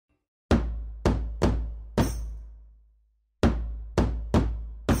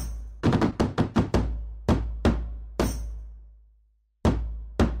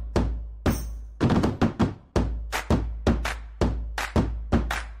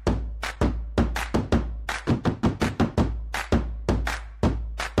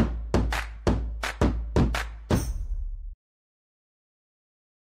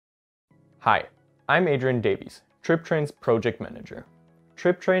Hi, I'm Adrian Davies, TripTrain's project manager.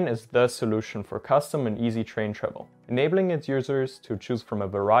 TripTrain is the solution for custom and easy train travel, enabling its users to choose from a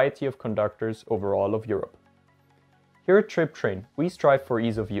variety of conductors over all of Europe. Here at TripTrain, we strive for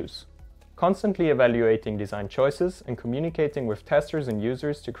ease of use, constantly evaluating design choices and communicating with testers and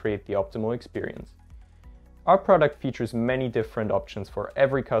users to create the optimal experience. Our product features many different options for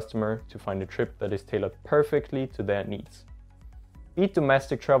every customer to find a trip that is tailored perfectly to their needs. Be it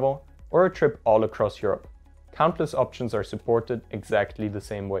domestic travel or a trip all across Europe, countless options are supported exactly the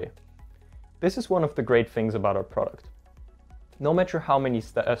same way. This is one of the great things about our product. No matter how many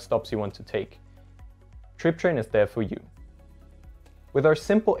stops you want to take, TripTrain is there for you. With our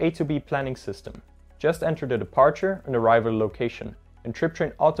simple A to B planning system, just enter the departure and arrival location, and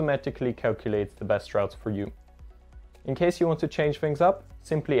TripTrain automatically calculates the best routes for you. In case you want to change things up,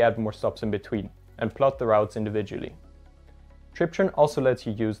 simply add more stops in between and plot the routes individually. TripTrain also lets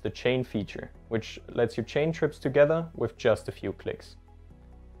you use the chain feature, which lets you chain trips together with just a few clicks.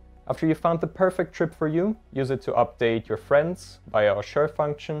 After you found the perfect trip for you, use it to update your friends via our share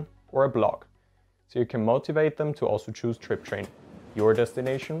function or a blog, so you can motivate them to also choose TripTrain, your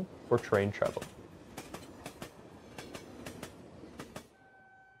destination for train travel.